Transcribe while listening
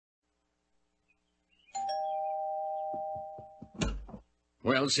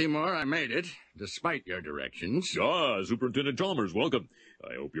Well, Seymour, I made it, despite your directions. Ah, Superintendent Chalmers, welcome.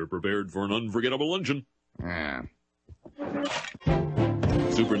 I hope you're prepared for an unforgettable luncheon. Ah.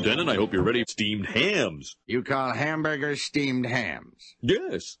 Superintendent, I hope you're ready. Steamed hams. You call hamburgers steamed hams?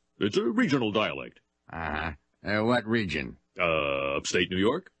 Yes, it's a regional dialect. What region? Upstate New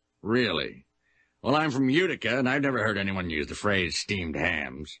York? Really? Well, I'm from Utica, and I've never heard anyone use the phrase steamed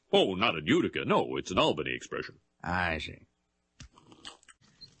hams. Oh, not in Utica. No, it's an Albany expression. I see.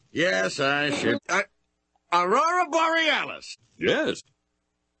 Yes, I should. Aurora Borealis. Yes.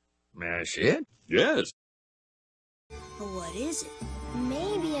 That's it? Yes. What is it?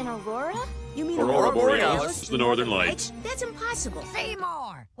 Maybe an aurora? You mean Aurora Borealis, the Northern Lights. That's impossible.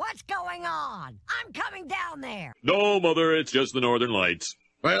 Seymour, what's going on? I'm coming down there. No, Mother, it's just the Northern Lights.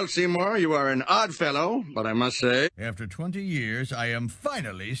 Well, Seymour, you are an odd fellow, but I must say... After 20 years, I am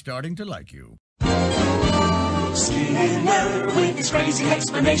finally starting to like you. Skinner with his crazy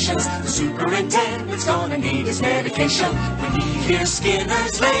explanations. The superintendent's gonna need his medication. When he hears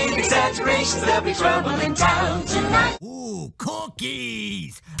Skinner's lame exaggerations, there'll be trouble in town tonight. Ooh,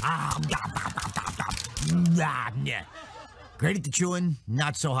 cookies! Great at the chewing,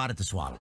 not so hot at the swallow.